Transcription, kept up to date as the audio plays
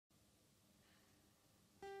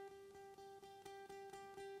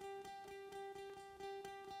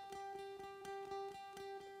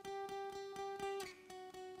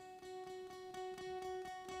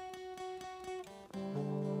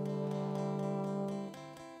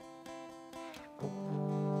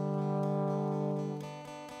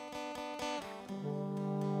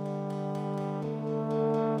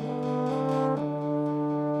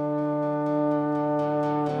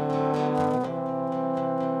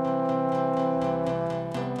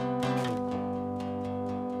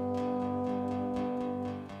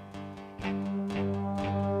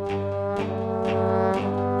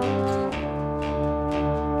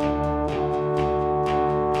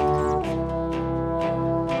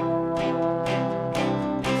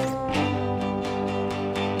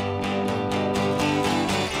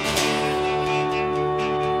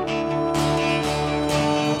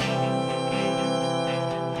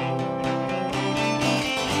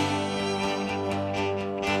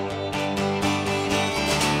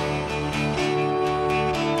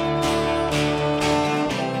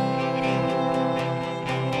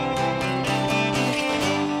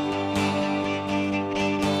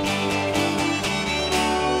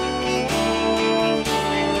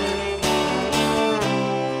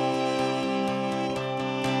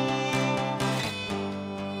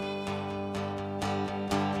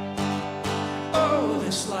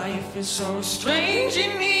is so strange,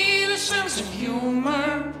 you need a sense of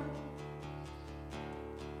humor.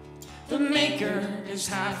 The maker is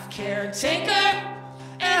half caretaker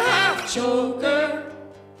and half joker.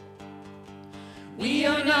 We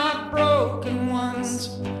are not broken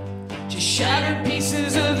ones, just shattered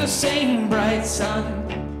pieces of the same bright sun,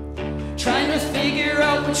 trying to figure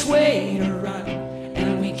out which way to run,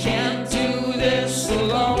 and we can't do this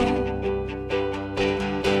alone.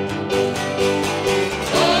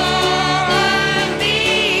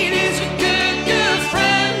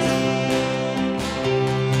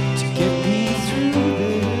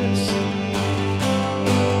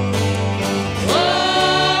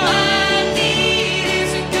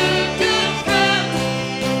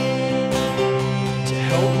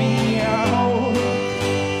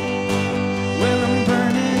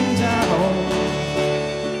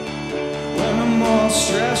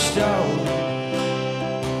 Stressed out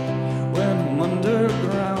when I'm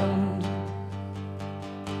underground.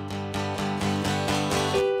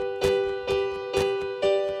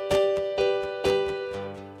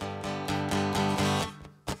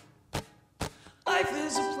 Life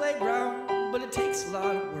is a playground, but it takes a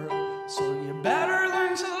lot of work, so you better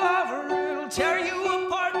learn to love her. It'll tear you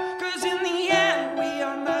apart, 'cause in the end we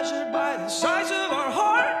are measured by the size of our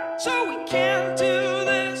heart, so we can't do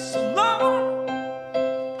this alone.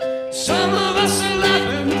 Some of us are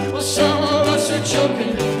laughing, while some of us are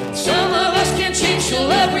choking. Some of us can't change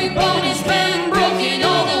till every bone is bent.